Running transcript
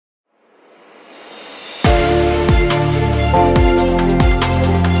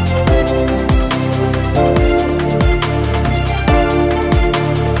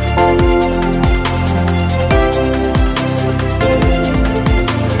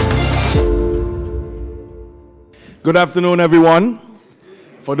Good afternoon, everyone.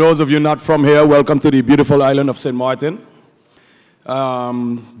 For those of you not from here, welcome to the beautiful island of St. Maarten.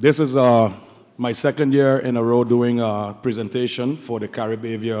 This is my second year in a row doing a presentation for the Carib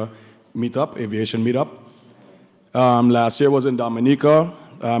Avia Meetup, Aviation Meetup. Last year was in Dominica.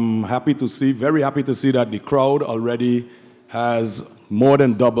 I'm very happy to see that the crowd already has more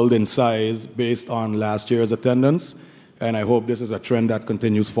than doubled in size based on last year's attendance, and I hope this is a trend that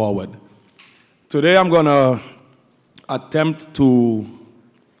continues forward. Today I'm going to attempt to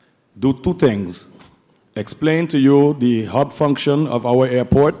do two things. Explain to you the hub function of our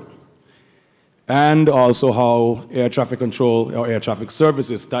airport and also how air traffic control or air traffic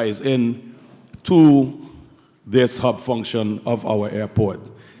services ties in to this hub function of our airport.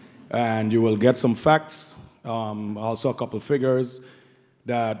 And you will get some facts, also a couple figures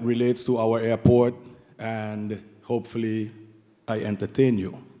that relates to our airport, and hopefully I entertain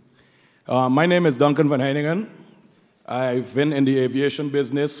you. My name is Duncan van Heyningen. I've been in the aviation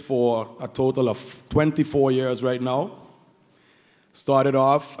business for a total of 24 years right now. Started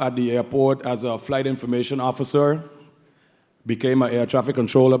off at the airport as a flight information officer, became an air traffic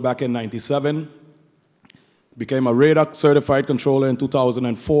controller back in '97, became a radar certified controller in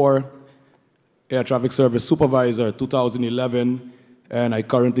 2004, air traffic service supervisor 2011, and I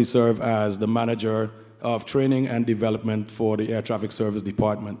currently serve as the manager of training and development for the air traffic service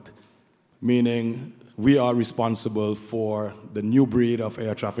department, meaning we are responsible for the new breed of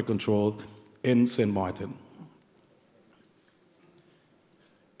air traffic control in St. Maarten.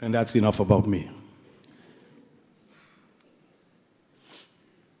 And that's enough about me.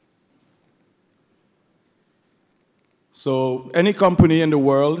 So any company in the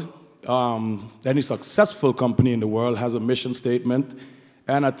world, any successful company in the world has a mission statement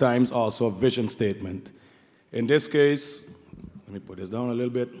and at times also a vision statement. In this case, let me put this down a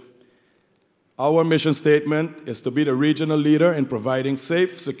little bit. Our mission statement is to be the regional leader in providing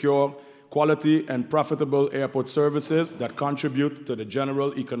safe, secure, quality, and profitable airport services that contribute to the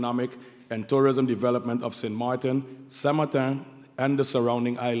general economic and tourism development of St. Maarten, Saint-Martin, and the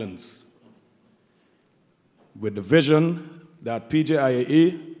surrounding islands. With the vision that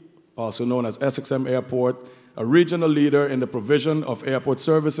PJIAE, also known as SXM Airport, a regional leader in the provision of airport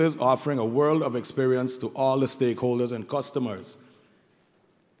services, offering a world of experience to all the stakeholders and customers.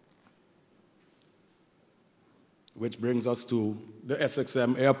 Which brings us to the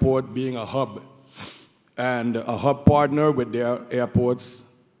SXM Airport being a hub and a hub partner with their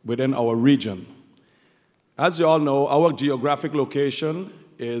airports within our region. As you all know, our geographic location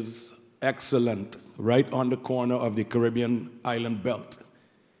is excellent, right on the corner of the Caribbean island belt,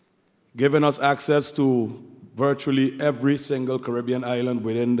 giving us access to virtually every single Caribbean island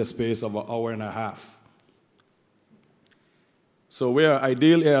within the space of an hour and a half. So we are an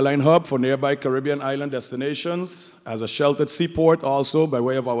ideal airline hub for nearby Caribbean island destinations, as a sheltered seaport also by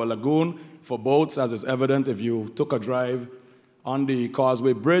way of our lagoon for boats, as is evident if you took a drive on the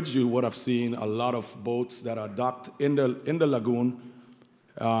Causeway Bridge, you would have seen a lot of boats that are docked in the lagoon.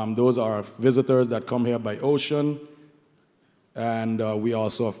 Those are visitors that come here by ocean, and we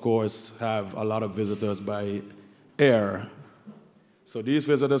also, of course, have a lot of visitors by air. So these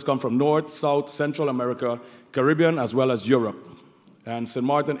visitors come from North, South, Central America, Caribbean, as well as Europe. And St.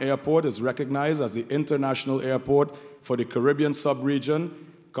 Maarten Airport is recognized as the international airport for the Caribbean sub-region,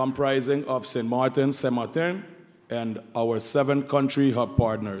 comprising of St. Maarten, Saint-Martin, and our 7 country hub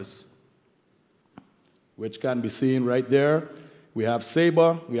partners, which can be seen right there. We have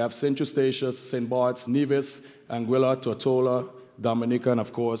Saba, we have St. Eustatius, St. Bart's, Nevis, Anguilla, Tortola, Dominica, and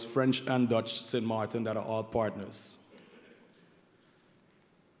of course, French and Dutch St. Maarten that are all partners.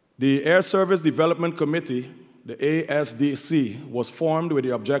 The Air Service Development Committee, the ASDC, was formed with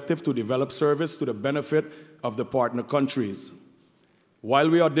the objective to develop service to the benefit of the partner countries. While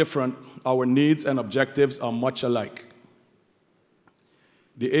we are different, our needs and objectives are much alike.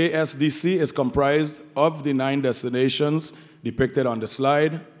 The ASDC is comprised of the 9 destinations depicted on the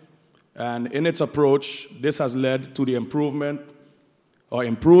slide, and in its approach, this has led to the improved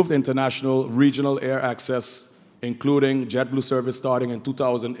international regional air access, including JetBlue service starting in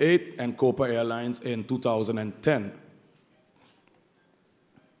 2008 and Copa Airlines in 2010.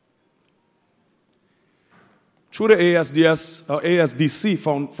 Through the ASDC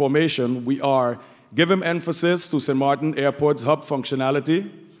formation, we are giving emphasis to St. Maarten Airport's hub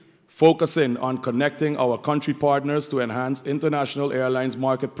functionality, focusing on connecting our country partners to enhance international airlines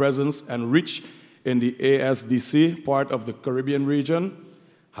market presence and reach in the ASDC part of the Caribbean region,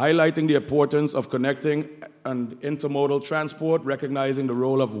 highlighting the importance of connecting and intermodal transport, recognizing the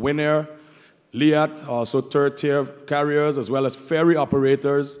role of Winair, LIAT, also third-tier carriers, as well as ferry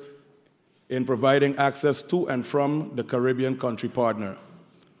operators in providing access to and from the Caribbean country partner.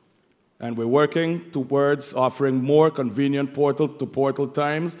 And we're working towards offering more convenient portal-to-portal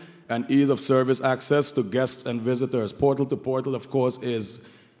times and ease of service access to guests and visitors. Portal-to-portal, of course, is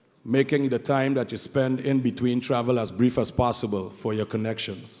making the time that you spend in between travel as brief as possible for your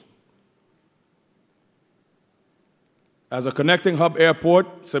connections. As a connecting hub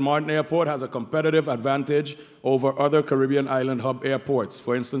airport, St. Maarten Airport has a competitive advantage over other Caribbean island hub airports,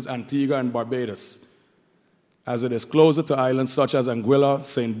 for instance, Antigua and Barbados, as it is closer to islands such as Anguilla,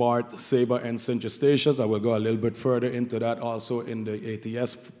 St. Bart, Saba, and St. Eustatius. I will go a little bit further into that also in the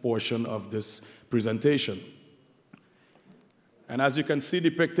ATS portion of this presentation. And as you can see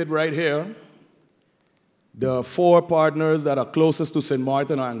depicted right here, the 4 partners that are closest to St.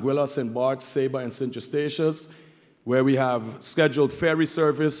 Maarten are Anguilla, St. Bart, Saba, and St. Eustatius, where we have scheduled ferry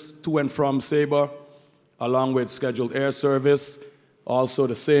service to and from Saba, along with scheduled air service. Also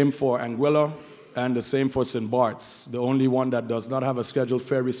the same for Anguilla, and the same for St. Bart's. The only one that does not have a scheduled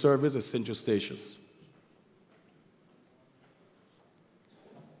ferry service is St. Eustatius.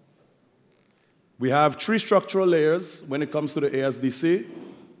 We have 3 structural layers when it comes to the ASDC.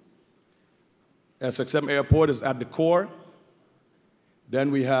 SXM Airport is at the core. Then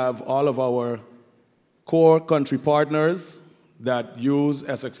we have all of our core country partners that use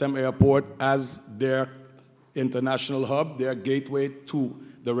SXM Airport as their international hub, their gateway to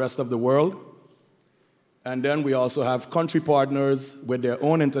the rest of the world. And then we also have country partners with their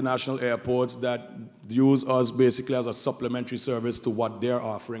own international airports that use us basically as a supplementary service to what they're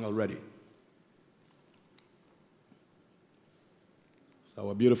offering already. It's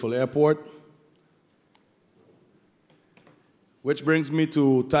our beautiful airport. Which brings me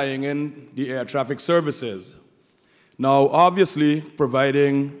to tying in the air traffic services. Now, obviously,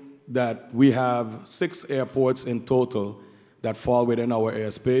 providing that we have 6 airports in total that fall within our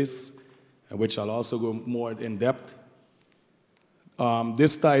airspace, which I'll also go more in depth.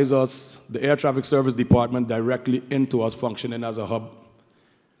 This ties us, the Air Traffic Service Department, directly into us functioning as a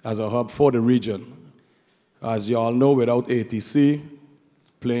hub for the region. As you all know, without ATC,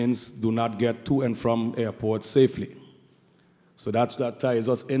 planes do not get to and from airports safely. So that ties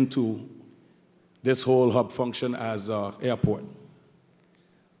us into this whole hub function as an airport.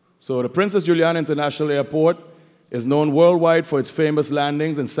 So the Princess Juliana International Airport is known worldwide for its famous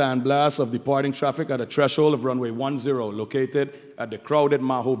landings and sandblasts of departing traffic at a threshold of runway 10, located at the crowded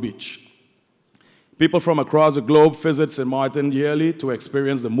Maho Beach. People from across the globe visit St. Maarten yearly to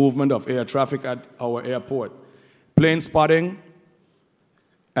experience the movement of air traffic at our airport. Plane spotting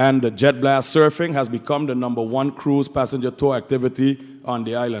and the jet blast surfing has become the #1 cruise passenger tour activity on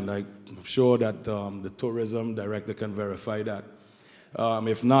the island. I'm sure that the tourism director can verify that.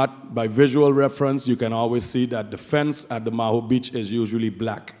 If not, by visual reference, you can always see that the fence at the Maho Beach is usually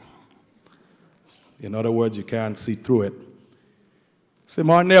black. In other words, you can't see through it. St.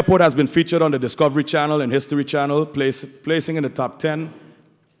 Maarten Airport has been featured on the Discovery Channel and History Channel, placing in the top 10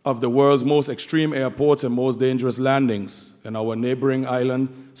 of the world's most extreme airports and most dangerous landings. And our neighboring island,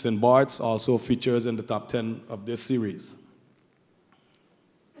 St. Bart's, also features in the top 10 of this series.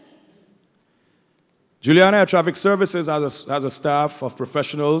 Juliana Air Traffic Services has a staff of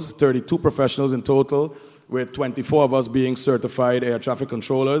professionals, 32 professionals in total, with 24 of us being certified air traffic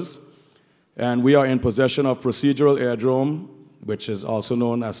controllers. And we are in possession of procedural airdrome, which is also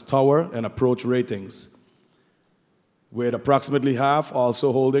known as tower and approach ratings, with approximately half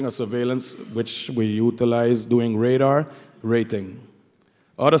also holding a surveillance, which we utilize doing radar rating.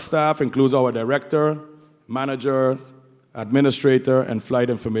 Other staff includes our director, manager, administrator, and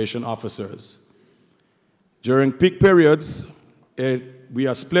flight information officers. During peak periods, we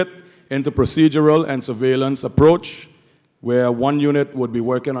are split into procedural and surveillance approach, where one unit would be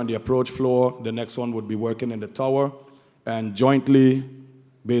working on the approach floor, the next one would be working in the tower, and jointly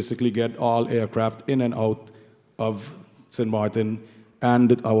basically get all aircraft in and out of St. Maarten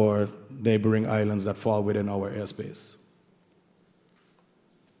and our neighboring islands that fall within our airspace.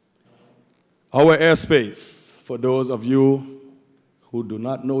 Our airspace, for those of you who do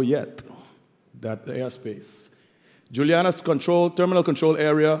not know yet, that airspace. Juliana's terminal control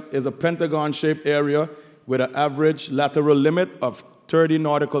area is a pentagon-shaped area with an average lateral limit of 30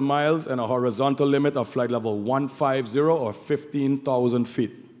 nautical miles and a horizontal limit of flight level 150 or 15,000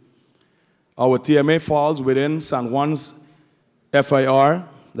 feet. Our TMA falls within San Juan's FIR,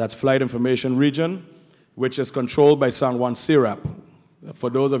 that's Flight Information Region, which is controlled by San Juan CIRAP.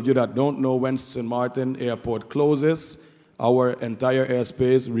 For those of you that don't know, when St. Maarten Airport closes, our entire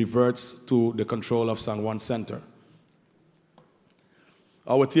airspace reverts to the control of San Juan Center.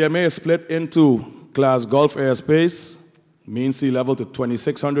 Our TMA is split into Class Gulf airspace, mean sea level to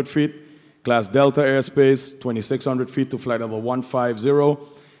 2,600 feet, Class Delta airspace, 2,600 feet to flight level 150.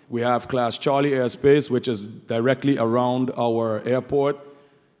 We have Class Charlie airspace, which is directly around our airport,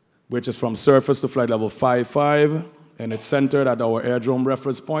 which is from surface to flight level 55, and it's centered at our airdrome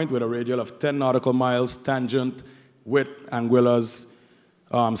reference point with a radial of 10 nautical miles tangent with Anguilla's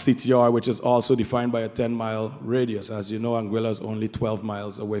CTR, which is also defined by a 10-mile radius. As you know, Anguilla is only 12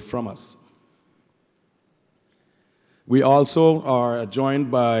 miles away from us. We also are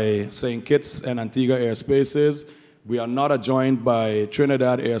adjoined by St. Kitts and Antigua airspaces. We are not adjoined by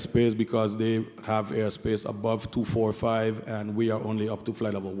Trinidad airspace because they have airspace above 245, and we are only up to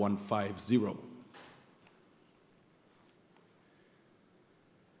flight level 150.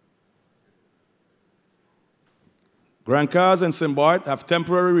 Grand Cas and Saint Bart have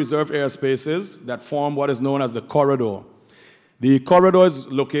temporary reserve airspaces that form what is known as the corridor. The corridor is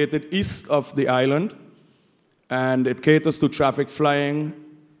located east of the island, and it caters to traffic flying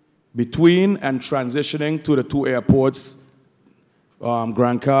between and transitioning to the two airports,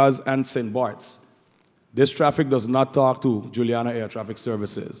 Grand Cas and St. Bart's. This traffic does not talk to Juliana Air Traffic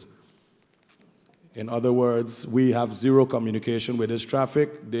Services. In other words, we have zero communication with this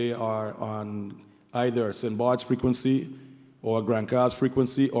traffic. They are on either St. Bart's frequency or Grand Cas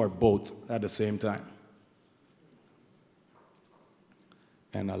frequency or both at the same time.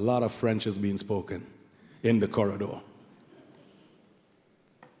 And a lot of French is being spoken in the corridor.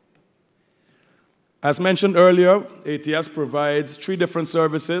 As mentioned earlier, ATS provides 3 different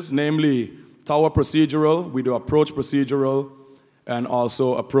services, namely tower procedural, we do approach procedural, and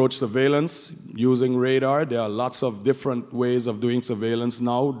also approach surveillance using radar. There are lots of different ways of doing surveillance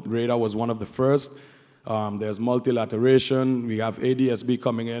now. Radar was one of the first. There's multilateration, we have ADSB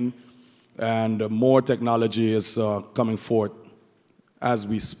coming in, and more technology is coming forth as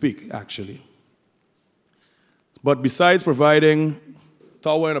we speak, actually. But besides providing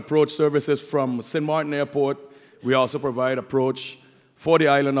tower and approach services from St. Maarten Airport, we also provide approach for the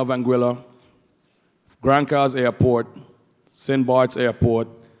island of Anguilla, Grand Cas Airport, St. Bart's Airport,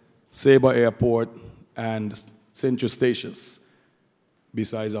 Saba Airport, and St. Eustatius,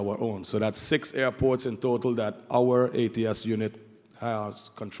 besides our own. So that's 6 airports in total that our ATS unit has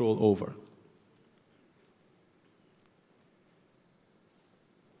control over.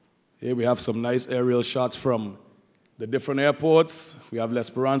 Here we have some nice aerial shots from the different airports. We have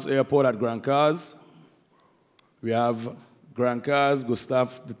L'Espérance Airport at Grand Cas. We have Grand Cas,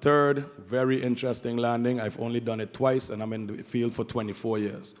 Gustave III, very interesting landing. I've only done it twice, and I'm in the field for 24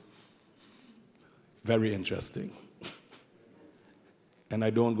 years. Very interesting. And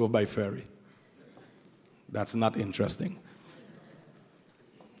I don't go by ferry. That's not interesting.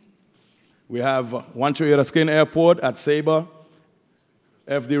 We have Juancho Iraskin Airport at Saba,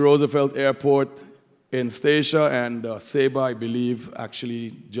 F.D. Roosevelt Airport in Statia, and Saba, I believe,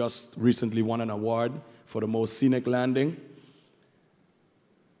 actually just recently won an award for the most scenic landing.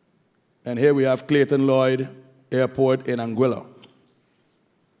 And here we have Clayton Lloyd Airport in Anguilla,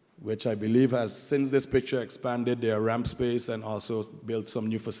 which I believe has, since this picture, expanded their ramp space and also built some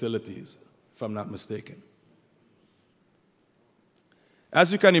new facilities, if I'm not mistaken.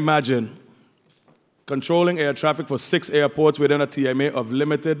 As you can imagine, controlling air traffic for 6 airports within a TMA of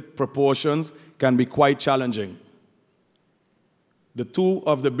limited proportions can be quite challenging. The 2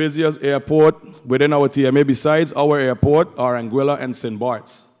 of the busiest airports within our TMA besides our airport are Anguilla and St.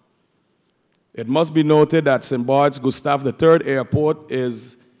 Bart's. It must be noted that St. Bart's Gustave III Airport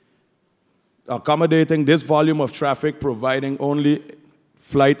is accommodating this volume of traffic, providing only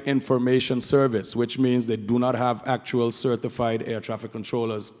flight information service, which means they do not have actual certified air traffic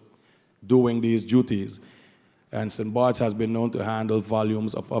controllers doing these duties. And St. Bart's has been known to handle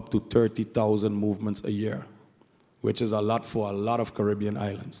volumes of up to 30,000 movements a year, which is a lot for a lot of Caribbean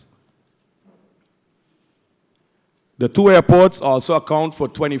islands. The 2 airports also account for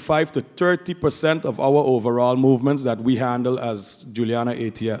 25 to 30% of our overall movements that we handle as Juliana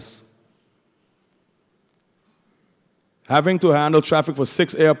ATS. Having to handle traffic for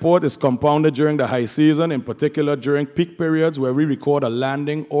 6 airports is compounded during the high season, in particular during peak periods where we record a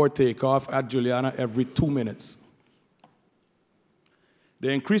landing or takeoff at Juliana every 2 minutes. The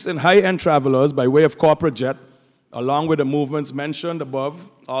increase in high-end travelers by way of corporate jet, along with the movements mentioned above,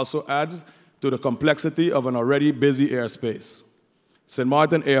 also adds to the complexity of an already busy airspace. St.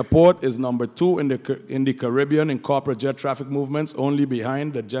 Maarten Airport is number 2 in the Caribbean in corporate jet traffic movements, only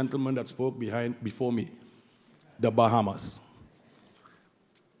behind the gentleman that spoke before me, the Bahamas.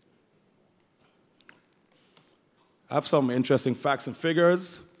 I have some interesting facts and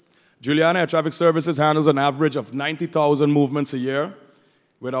figures. Juliana Air Traffic Services handles an average of 90,000 movements a year,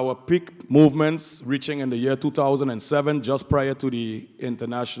 with our peak movements reaching in the year 2007, just prior to the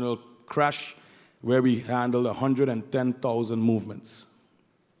international crash where we handled 110,000 movements.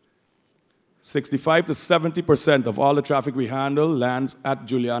 65 to 70% of all the traffic we handle lands at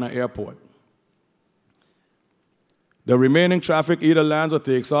Juliana Airport. The remaining traffic either lands or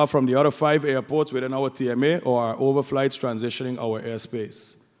takes off from the other 5 airports within our TMA or our overflights transitioning our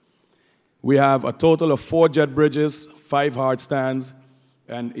airspace. We have a total of 4 jet bridges, 5 hard stands,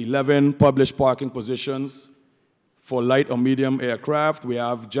 and 11 published parking positions. For light or medium aircraft, we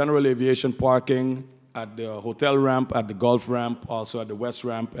have general aviation parking at the hotel ramp, at the Gulf ramp, also at the west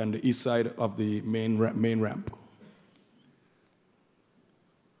ramp, and the east side of the main ramp.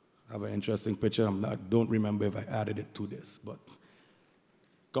 I have an interesting picture. I don't remember if I added it to this, but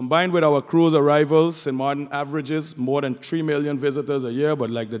combined with our cruise arrivals, St. Maarten averages more than 3 million visitors a year, but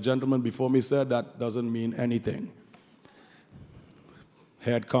like the gentleman before me said, that doesn't mean anything.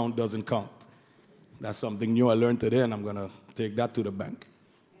 Head count doesn't count. That's something new I learned today, and I'm going to take that to the bank.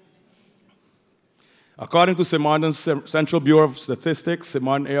 According to St. Maarten's Central Bureau of Statistics, St.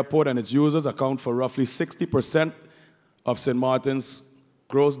 Maarten Airport and its users account for roughly 60% of St. Maarten's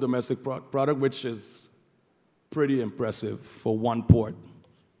gross domestic product, which is pretty impressive for one port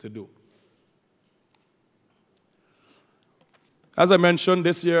to do. As I mentioned,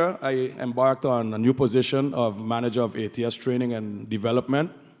 this year I embarked on a new position of manager of ATS training and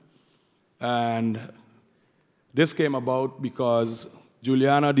development. And this came about because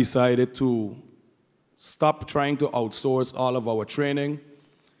Juliana decided to stop trying to outsource all of our training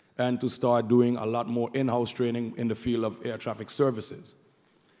and to start doing a lot more in-house training in the field of air traffic services.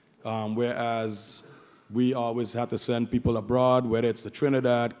 Whereas we always had to send people abroad, whether it's to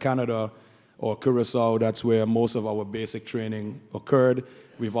Trinidad, Canada, or Curacao, that's where most of our basic training occurred.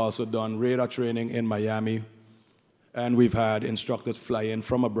 We've also done radar training in Miami, and we've had instructors fly in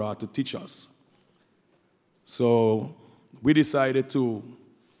from abroad to teach us. So we decided to,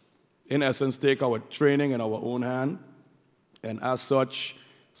 in essence, take our training in our own hand, and as such,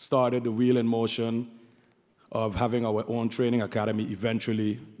 started the wheel in motion of having our own training academy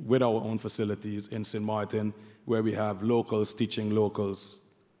eventually with our own facilities in St. Maarten, where we have locals teaching locals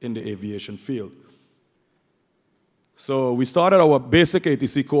in the aviation field. So we started our basic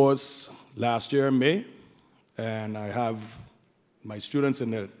ATC course last year in May, and I have my students in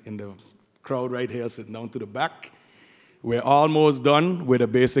the crowd right here sitting down to the back. We're almost done with the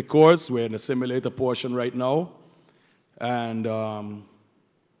basic course. We're in the simulator portion right now, and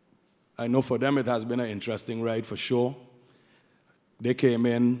I know for them it has been an interesting ride for sure. They came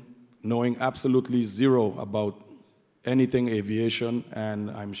in knowing absolutely zero about anything aviation,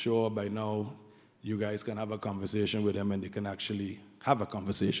 and I'm sure by now you guys can have a conversation with them and they can actually have a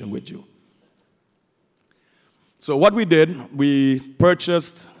conversation with you. So what we did, we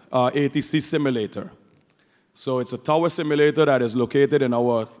purchased our ATC simulator. So it's a tower simulator that is located in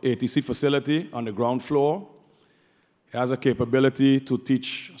our ATC facility on the ground floor. It has a capability to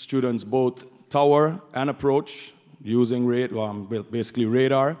teach students both tower and approach using basically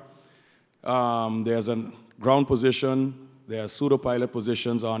radar. There's a ground position, there are pseudo-pilot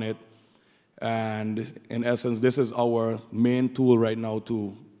positions on it, and in essence, this is our main tool right now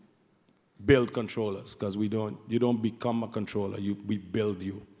to build controllers, because you don't become a controller, we build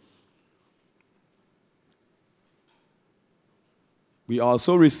you. We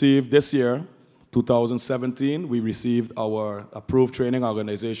also received this year, 2017, we received our approved training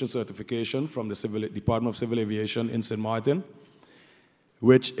organization certification from the Department of Civil Aviation in St. Maarten,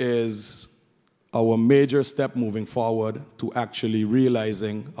 which is our major step moving forward to actually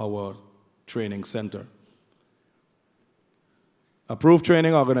realizing our training center. Approved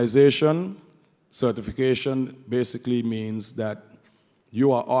training organization certification basically means that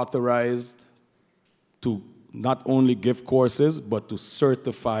you are authorized to not only give courses, but to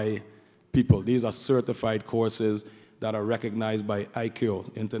certify people. These are certified courses that are recognized by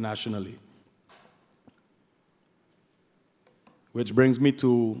ICAO internationally. Which brings me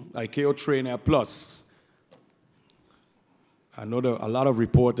to ICAO Trainer Plus. I know that a lot of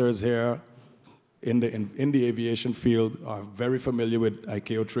reporters here in the aviation field are very familiar with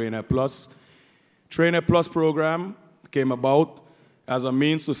ICAO Trainer Plus. Trainer Plus program came about as a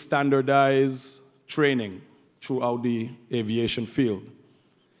means to standardize training throughout the aviation field.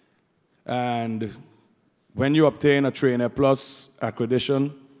 And when you obtain a Trainer Plus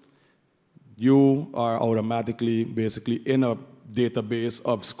accreditation, you are automatically basically in a database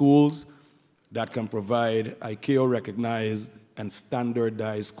of schools that can provide ICAO-recognized and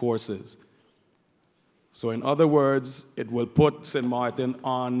standardized courses. So in other words, it will put St. Maarten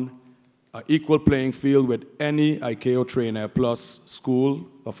on an equal playing field with any ICAO Trainer Plus school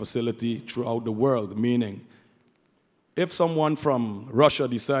or facility throughout the world, meaning if someone from Russia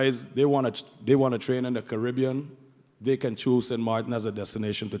decides they want to train in the Caribbean, they can choose St. Maarten as a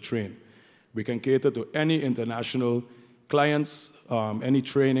destination to train. We can cater to any international clients, any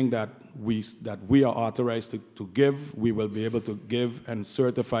training that we are authorized to give, we will be able to give and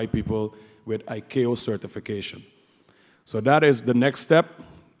certify people with ICAO certification. So that is the next step,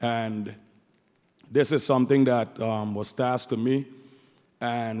 and this is something that was tasked to me,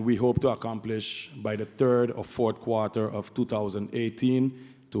 and we hope to accomplish by the third or fourth quarter of 2018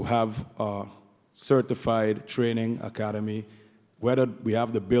 to have a certified training academy, whether we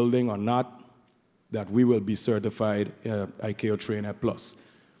have the building or not, that we will be certified ICAO Trainer Plus.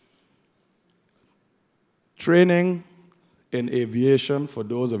 Training in aviation, for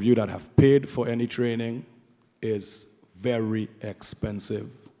those of you that have paid for any training, is very expensive.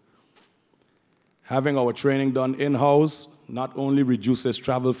 Having our training done in-house not only reduces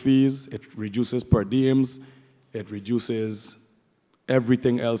travel fees, it reduces per diems, it reduces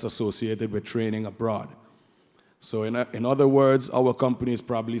everything else associated with training abroad. So in other words, our company is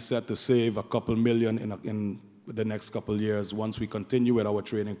probably set to save a couple million in the next couple years once we continue with our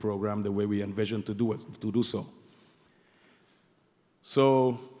training program the way we envision to do so.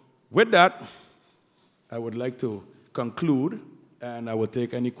 So with that, I would like to conclude, and I will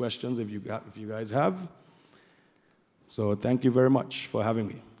take any questions if you guys have. So thank you very much for having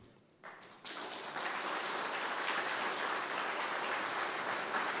me.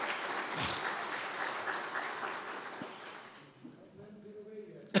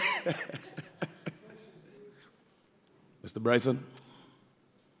 Mr. Bryson.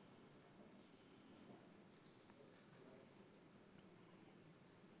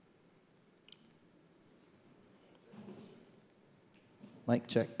 Mic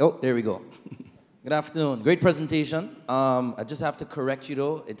check. Oh, there we go. Good afternoon. Great presentation. I just have to correct you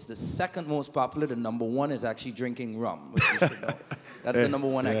though. It's the second most popular. The number one is actually drinking rum, which you should know. That's the number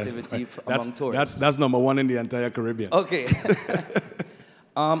one activity among tourists. That's number one in the entire Caribbean. Okay.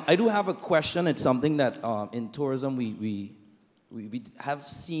 I do have a question. It's something that in tourism we have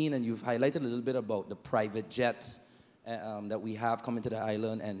seen, and you've highlighted a little bit about the private jets that we have coming to the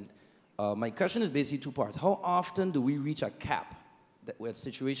island. And my question is basically two parts. How often do we reach a cap? That we're in a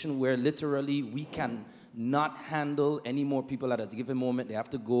situation where literally we can not handle any more people at a given moment. They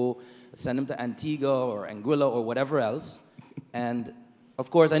have to go, send them to Antigua or Anguilla or whatever else. And of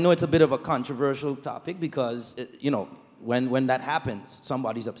course, I know it's a bit of a controversial topic because, when that happens,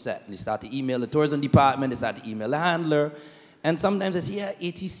 somebody's upset. They start to email the tourism department, they start to email the handler. And sometimes they say, yeah,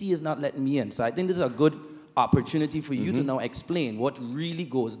 ATC is not letting me in. So I think this is a good opportunity for you to now explain what really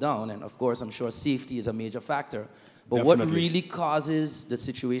goes down. And of course, I'm sure safety is a major factor. But Definitely. what really causes the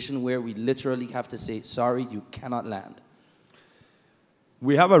situation where we literally have to say, sorry, you cannot land?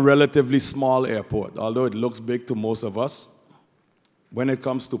 We have a relatively small airport, although it looks big to most of us. When it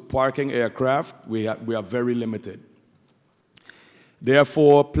comes to parking aircraft, we are very limited.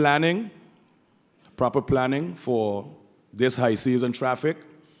 Therefore, proper planning for this high season traffic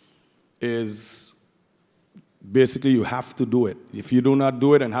is basically you have to do it. If you do not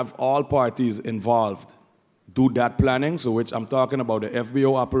do it and have all parties involved, do that planning, so which I'm talking about the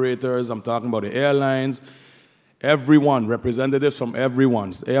FBO operators, I'm talking about the airlines, everyone, representatives from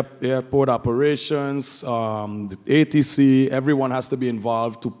everyone's, airport operations, the ATC, everyone has to be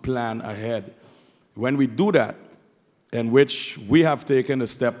involved to plan ahead. When we do that, in which we have taken a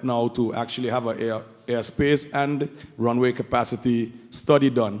step now to actually have an airspace and runway capacity study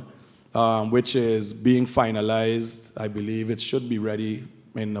done, which is being finalized. I believe it should be ready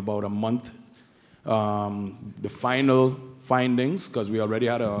in about a month. The final findings, because we already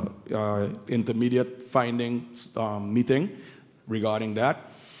had a intermediate findings meeting regarding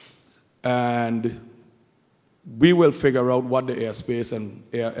that, and we will figure out what the airspace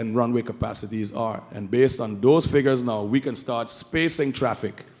and runway capacities are. And based on those figures now, we can start spacing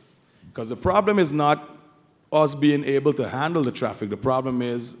traffic. Because the problem is not us being able to handle the traffic. The problem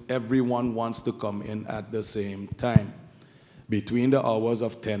is everyone wants to come in at the same time, between the hours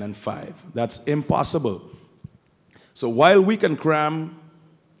of 10 and 5. That's impossible. So while we can cram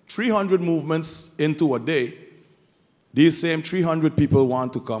 300 movements into a day, these same 300 people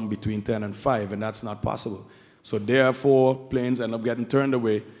want to come between 10 and 5, and that's not possible. So therefore, planes end up getting turned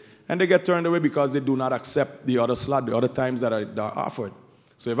away. And they get turned away because they do not accept the other slot, the other times that are offered.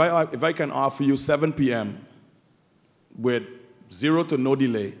 So if I can offer you 7 p.m. with 0 to no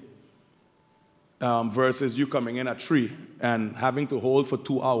delay, versus you coming in at 3 and having to hold for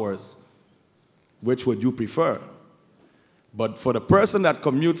 2 hours, which would you prefer? But for the person that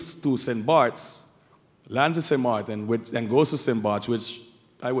commutes to St. Bart's, lands in St. Maarten, and goes to St. Bart's, which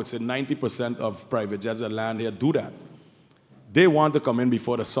I would say 90% of private jets that land here do that. they want to come in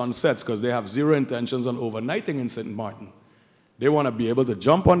before the sun sets because they have zero intentions on overnighting in St. Maarten. They want to be able to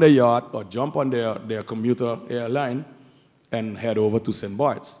jump on their yacht or jump on their commuter airline and head over to St.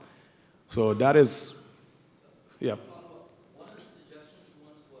 Bart's. So that is, yeah. One of the suggestions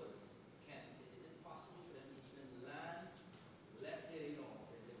once was, is it possible for them to even land, let their,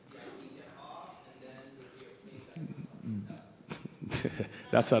 the flight get off, and then the airplane back?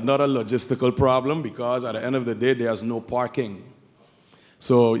 That's another logistical problem because at the end of the day, there's no parking.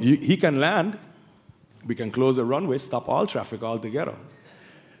 So he can land, we can close the runway, stop all traffic altogether.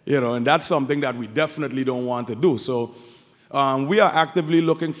 And that's something that we definitely don't want to do. So we are actively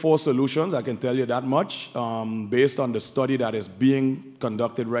looking for solutions, I can tell you that much, based on the study that is being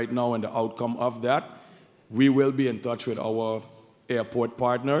conducted right now and the outcome of that. We will be in touch with our airport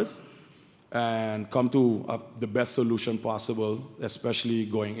partners and come to the best solution possible, especially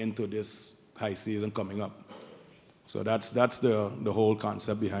going into this high season coming up. So that's the whole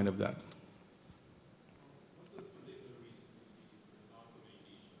concept behind of that.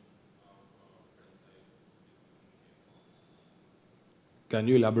 Can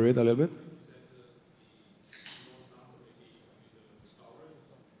you elaborate a little bit?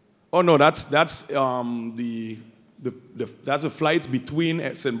 Oh no, that's the flights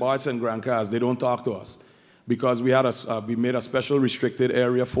between St. Bart's and Grand Cas. They don't talk to us because we made a special restricted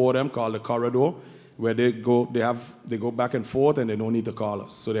area for them called the corridor, where they go back and forth and they don't need to call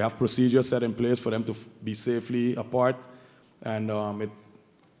us. So they have procedures set in place for them to be safely apart, and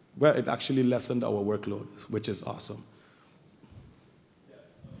it actually lessened our workload, which is awesome. Yes.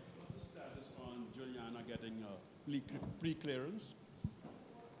 What's the status on Juliana getting pre-clearance?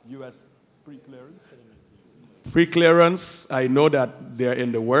 U.S. pre-clearance? Pre-clearance, I know that they're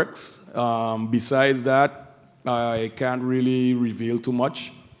in the works. Besides that, I can't really reveal too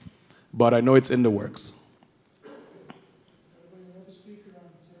much, but I know it's in the works.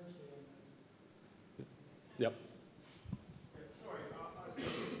 Yep.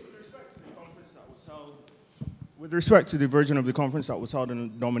 With respect to the version of the conference that was held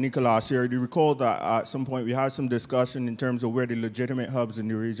in Dominica last year, do you recall that at some point we had some discussion in terms of where the legitimate hubs in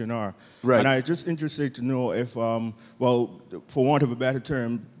the region are? Right. And I'm just interested to know if, well, for want of a better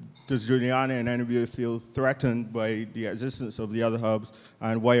term, does Juliana and anybody feel threatened by the existence of the other hubs,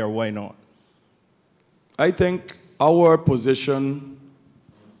 and why or why not? I think our position,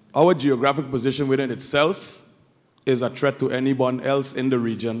 our geographic position within itself is a threat to anyone else in the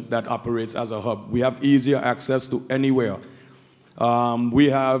region that operates as a hub. We have easier access to anywhere. We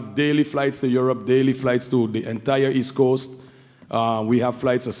have daily flights to Europe, daily flights to the entire East Coast. We have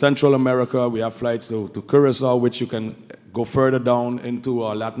flights to Central America. We have flights to Curacao, which you can go further down into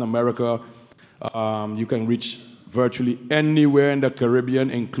Latin America. You can reach virtually anywhere in the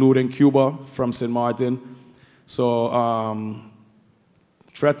Caribbean, including Cuba from St. Maarten. So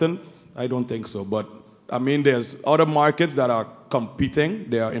threatened? I don't think so. But I mean, there's other markets that are competing.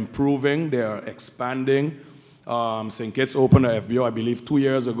 They are improving. They are expanding. St. Kitts opened a FBO, I believe, 2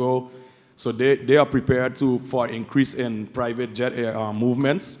 years ago. So they are prepared for increase in private jet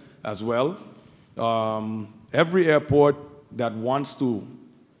movements as well. Every airport that wants to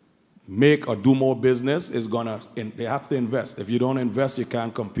make or do more business they have to invest. If you don't invest, you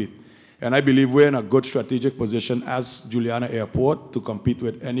can't compete. And I believe we're in a good strategic position as Juliana Airport to compete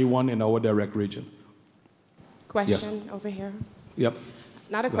with anyone in our direct region. Question Yes. over here. Yep.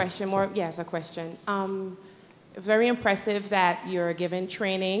 Not a question, yes, a question. Very impressive that you're giving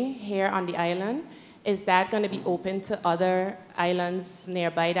training here on the island. Is that going to be open to other islands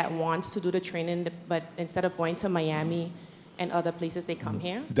nearby that wants to do the training, but instead of going to Miami and other places, they come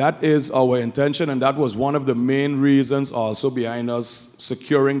here? That is our intention, and that was one of the main reasons also behind us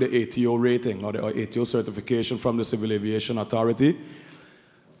securing the ATO rating or the ATO certification from the Civil Aviation Authority.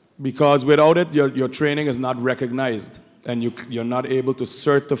 Because without it, your training is not recognized, and you're not able to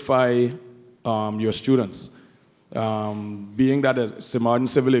certify your students. Being that St. Maarten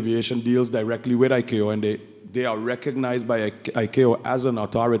Civil Aviation deals directly with ICAO, and they are recognized by ICAO as an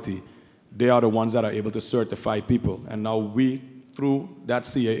authority, they are the ones that are able to certify people. And now we, through that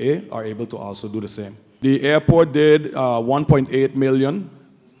CAA, are able to also do the same. The airport did 1.8 million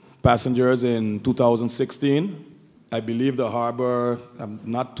passengers in 2016. I believe the harbor, I'm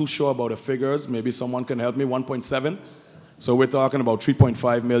not too sure about the figures, maybe someone can help me, 1.7. So we're talking about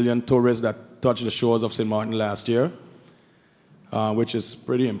 3.5 million tourists that touched the shores of St. Maarten last year, which is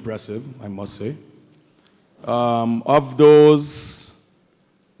pretty impressive, I must say. Of those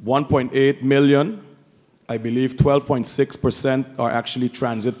 1.8 million, I believe 12.6% are actually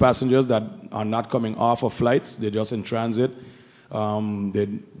transit passengers that are not coming off of flights, they're just in transit.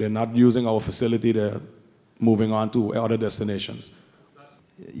 They're not using our facility, they're moving on to other destinations.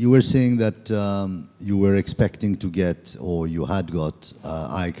 You were saying that you were expecting to get, or you had got,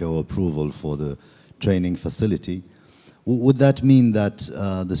 ICAO approval for the training facility. Would that mean that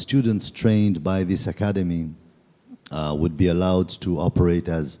the students trained by this academy would be allowed to operate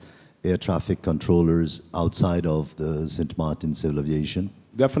as air traffic controllers outside of the St. Maarten Civil Aviation?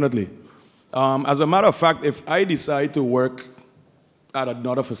 Definitely. As a matter of fact, if I decide to work at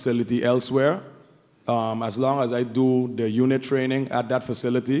another facility elsewhere, as long as I do the unit training at that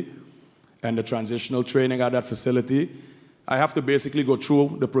facility and the transitional training at that facility, I have to basically go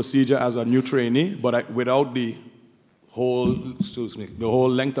through the procedure as a new trainee, but without the whole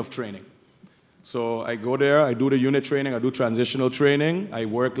length of training. So I go there, I do the unit training, I do transitional training, I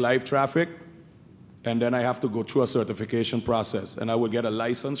work live traffic, and then I have to go through a certification process, and I will get a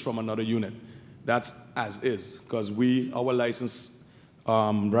license from another unit. That's as is, because our license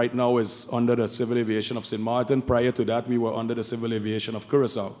right now is under the Civil Aviation of St. Maarten. Prior to that, we were under the Civil Aviation of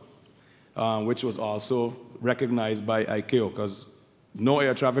Curaçao, which was also recognized by ICAO, because no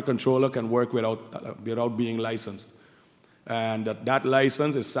air traffic controller can work without being licensed. And that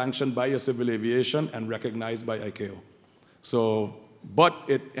license is sanctioned by your Civil Aviation and recognized by ICAO. So, but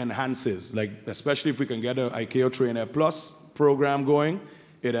it enhances, like, especially if we can get an ICAO Trainer Plus program going,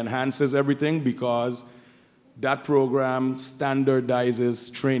 it enhances everything because that program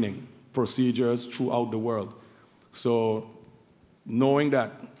standardizes training procedures throughout the world. So knowing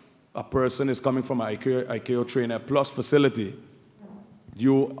that a person is coming from an ICAO Trainer Plus facility,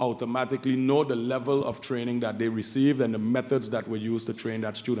 you automatically know the level of training that they received and the methods that were used to train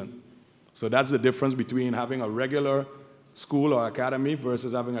that student. So that's the difference between having a regular school or academy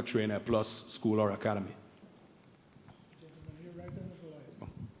versus having a Trainer Plus school or academy.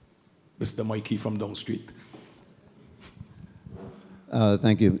 Mr. Mikey from Down Street.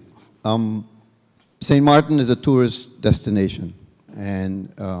 Thank you. St. Maarten is a tourist destination,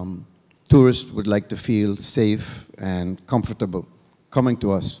 and tourists would like to feel safe and comfortable coming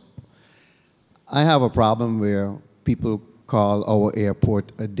to us. I have a problem where people call our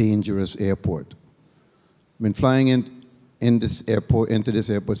airport a dangerous airport. I've been flying into this airport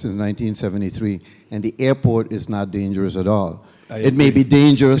since 1973, and the airport is not dangerous at all. It may be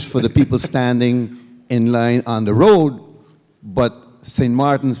dangerous for the people standing in line on the road, but St.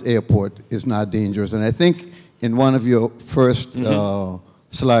 Maarten's airport is not dangerous. And I think in one of your first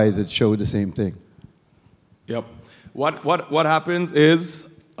slides, it showed the same thing. Yep. What happens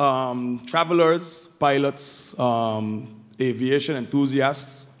is travelers, pilots, aviation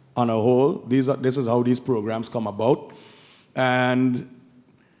enthusiasts on a whole, this is how these programs come about. And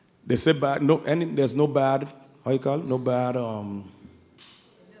they say there's no bad, how you call it? No bad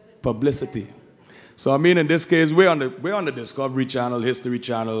publicity. So I mean, in this case, we're on the Discovery Channel, History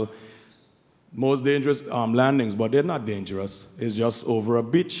Channel, most dangerous landings, but they're not dangerous. It's just over a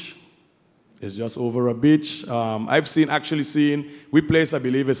beach. It's just over a beach. I've actually seen, we place, I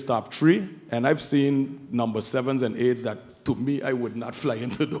believe, it's top 3, and I've seen number 7s and 8s that, to me, I would not fly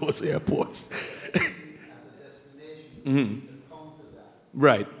into those airports. As a destination, you can counter that.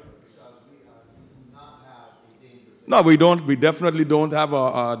 Right. Because we do not have a dangerous. No, we don't. We definitely don't have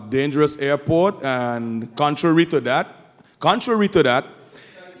a dangerous airport, and contrary to that,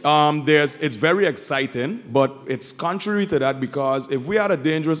 it's very exciting, but it's contrary to that because if we had a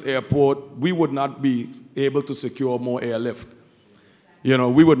dangerous airport, we would not be able to secure more airlift. You know,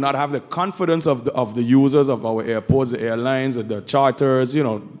 we would not have the confidence of the users of our airports, the airlines, the charters, you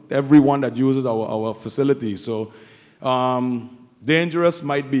know, everyone that uses our facilities. So dangerous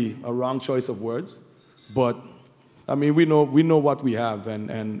might be a wrong choice of words, but I mean, we know what we have,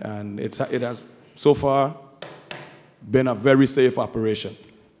 and it has so far been a very safe operation.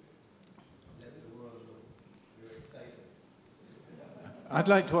 I'd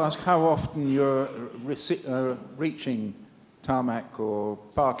like to ask how often you're reaching tarmac or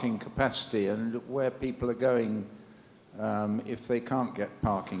parking capacity and where people are going if they can't get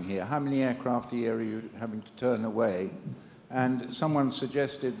parking here. How many aircraft a year are you having to turn away? And someone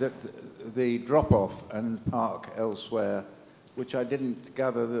suggested that the drop-off and park elsewhere, which I didn't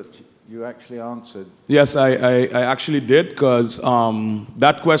gather that you actually answered. Yes, I actually did, because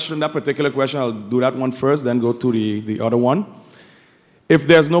that particular question, I'll do that one first, then go to the other one. If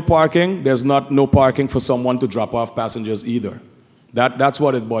there's no parking, there's no parking for someone to drop off passengers either. That's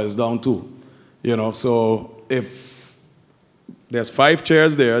what it boils down to. You know, so if there's 5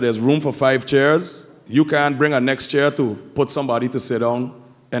 chairs there, there's room for 5 chairs, you can't bring a next chair to put somebody to sit down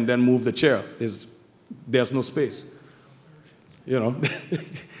and then move the chair. There's no space. You know,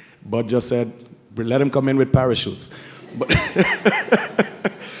 Bud just said, let him come in with parachutes. But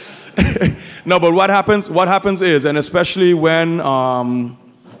No, but what happens is, and especially when,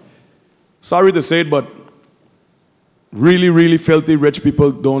 sorry to say it, but really, really filthy rich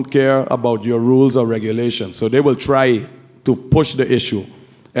people don't care about your rules or regulations. So they will try to push the issue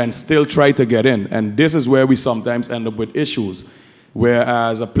and still try to get in. And this is where we sometimes end up with issues.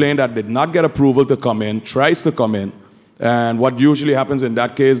 Whereas a plane that did not get approval to come in tries to come in. And what usually happens in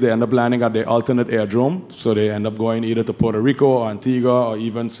that case, they end up landing at the alternate airdrome. So they end up going either to Puerto Rico or Antigua or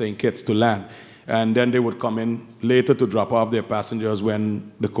even St. Kitts to land. And then they would come in later to drop off their passengers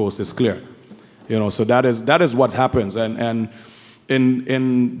when the coast is clear. You know, so that is what happens. And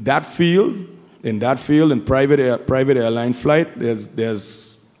in that field, in private airline flight,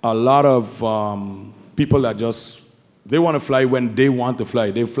 there's a lot of people that they want to fly when they want to fly.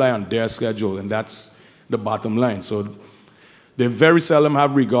 They fly on their schedule, and that's the bottom line. So they very seldom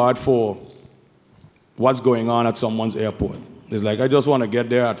have regard for what's going on at someone's airport. It's like, I just want to get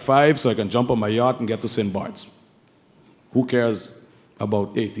there at 5 so I can jump on my yacht and get to St. Bart's. Who cares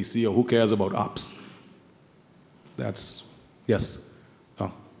about ATC or who cares about ops? Yes.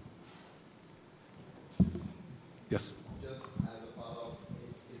 Oh. Yes. Just as a follow-up,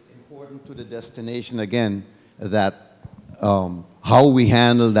 it's important to the destination again that how we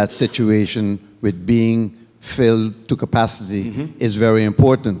handle that situation with being filled to capacity is very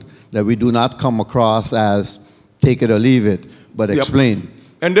important. That we do not come across as take it or leave it, but explain.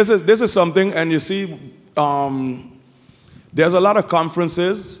 And this is something, and you see, there's a lot of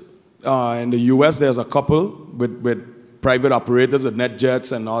conferences in the US. There's a couple with private operators, the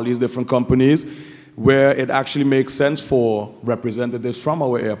NetJets and all these different companies, where it actually makes sense for representatives from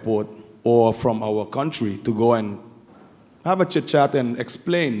our airport or from our country to go and have a chit-chat and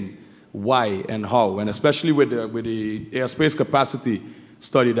explain why and how, and especially with the airspace capacity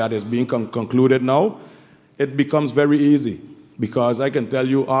study that is being concluded now, it becomes very easy, because I can tell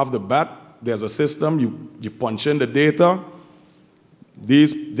you off the bat, there's a system, you punch in the data,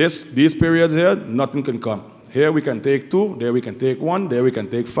 these periods here, nothing can come. Here we can take 2, there we can take 1, there we can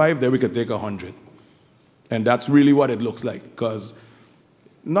take 5, there we can take 100. And that's really what it looks like, because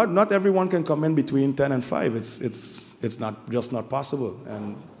not everyone can come in between 10 and 5. It's not possible.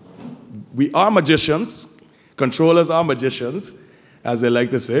 And we are magicians. Controllers are magicians, as they like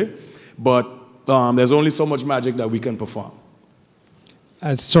to say. But there's only so much magic that we can perform.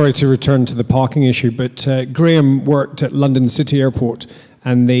 Sorry to return to the parking issue, but Graham worked at London City Airport,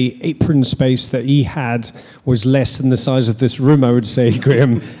 and the apron space that he had was less than the size of this room, I would say,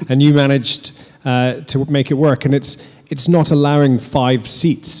 Graham, and you managed to make it work. And it's not allowing 5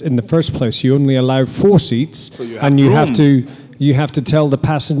 seats in the first place. You only allow 4 seats, so you have to tell the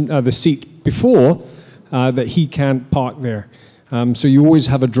passenger the seat before that he can't park there. So you always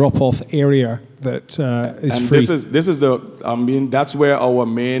have a drop-off area that is free. And that's where our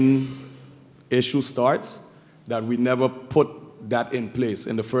main issue starts, that we never put that in place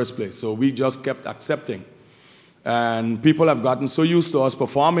in the first place. So we just kept accepting. And people have gotten so used to us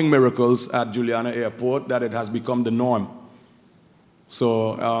performing miracles at Juliana Airport that it has become the norm.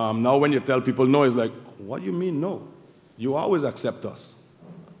 So now when you tell people no, it's like, what do you mean no? You always accept us.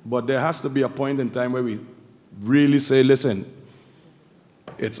 But there has to be a point in time where we really say, listen,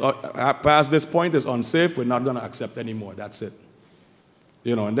 it's past this point, it's unsafe, we're not going to accept anymore, that's it.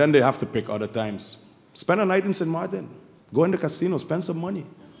 You know, and then they have to pick other times. Spend a night in St. Maarten. Go in the casino, spend some money.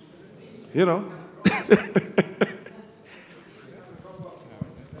 You know.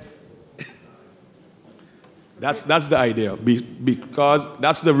 That's the idea, because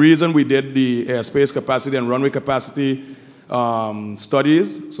that's the reason we did the airspace capacity and runway capacity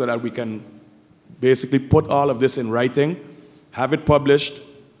studies, so that we can basically put all of this in writing, have it published,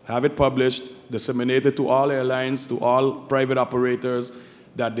 disseminated to all airlines, to all private operators,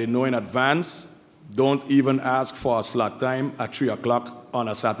 that they know in advance. Don't even ask for a slot time at 3 o'clock on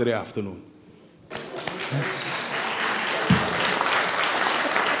a Saturday afternoon.